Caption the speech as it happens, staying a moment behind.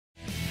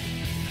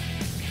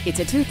It's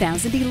a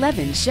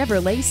 2011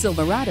 Chevrolet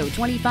Silverado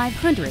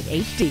 2500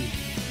 HD.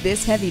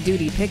 This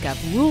heavy-duty pickup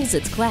rules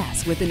its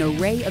class with an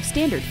array of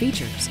standard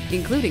features,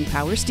 including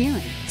power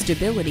steering,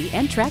 stability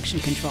and traction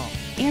control,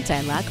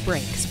 anti-lock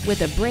brakes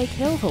with a brake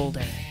hill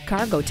holder,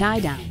 cargo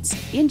tie-downs,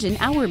 engine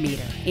hour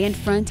meter, and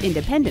front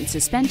independent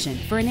suspension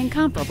for an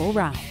incomparable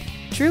ride.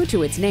 True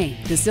to its name,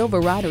 the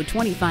Silverado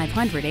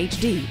 2500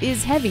 HD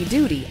is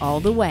heavy-duty all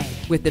the way,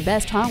 with the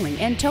best hauling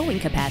and towing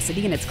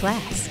capacity in its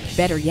class.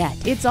 Better yet,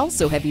 it's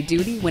also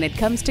heavy-duty when it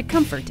comes to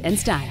comfort and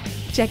style.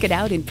 Check it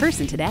out in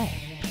person today.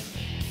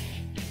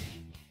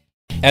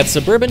 At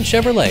Suburban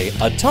Chevrolet,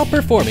 a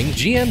top-performing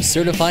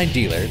GM-certified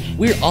dealer,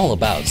 we're all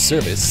about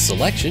service,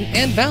 selection,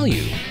 and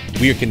value.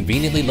 We are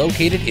conveniently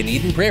located in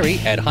Eden Prairie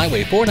at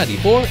Highway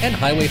 494 and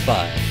Highway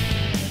 5.